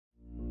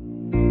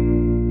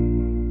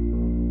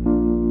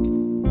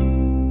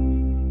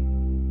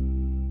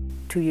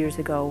2 years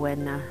ago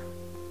when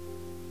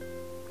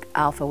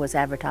Alpha was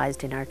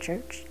advertised in our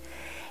church,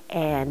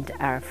 and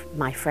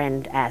my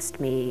friend asked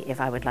me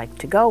if I would like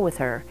to go with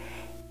her.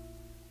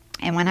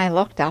 And when I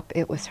looked up,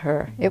 it was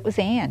her. It was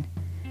Anne.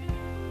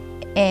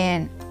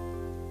 And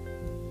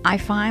I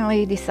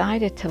finally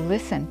decided to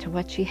listen to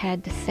what she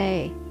had to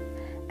say.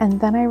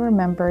 And then I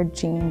remembered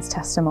Jean's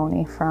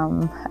testimony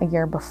from a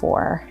year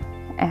before,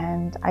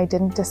 and I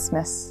didn't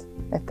dismiss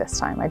it this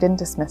time. I didn't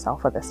dismiss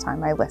Alpha this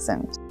time. I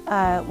listened.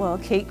 Well,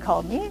 Kate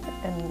called me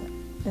and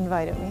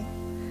invited me.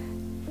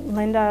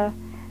 Linda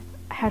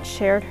had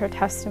shared her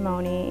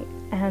testimony,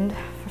 and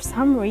for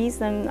some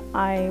reason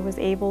I was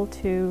able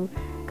to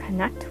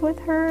connect with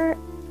her.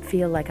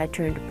 Feel like I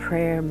turn to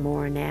prayer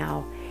more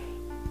now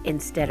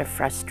instead of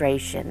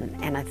frustration,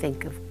 and I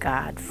think of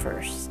God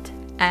first.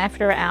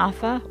 After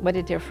Alpha, what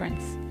a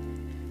difference.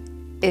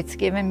 It's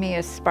given me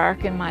a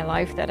spark in my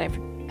life that I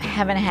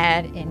haven't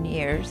had in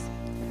years.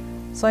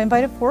 So I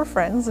invited 4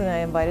 friends, and I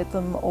invited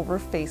them over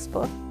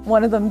Facebook.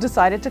 One of them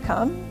decided to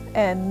come,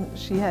 and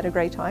she had a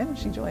great time.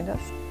 She joined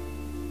us.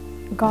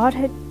 God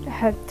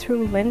had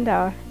through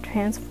Linda,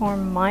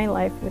 transformed my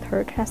life with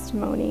her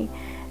testimony.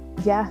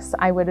 Yes,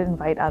 I would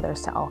invite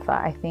others to Alpha.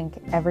 I think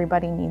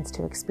everybody needs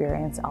to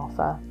experience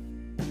Alpha.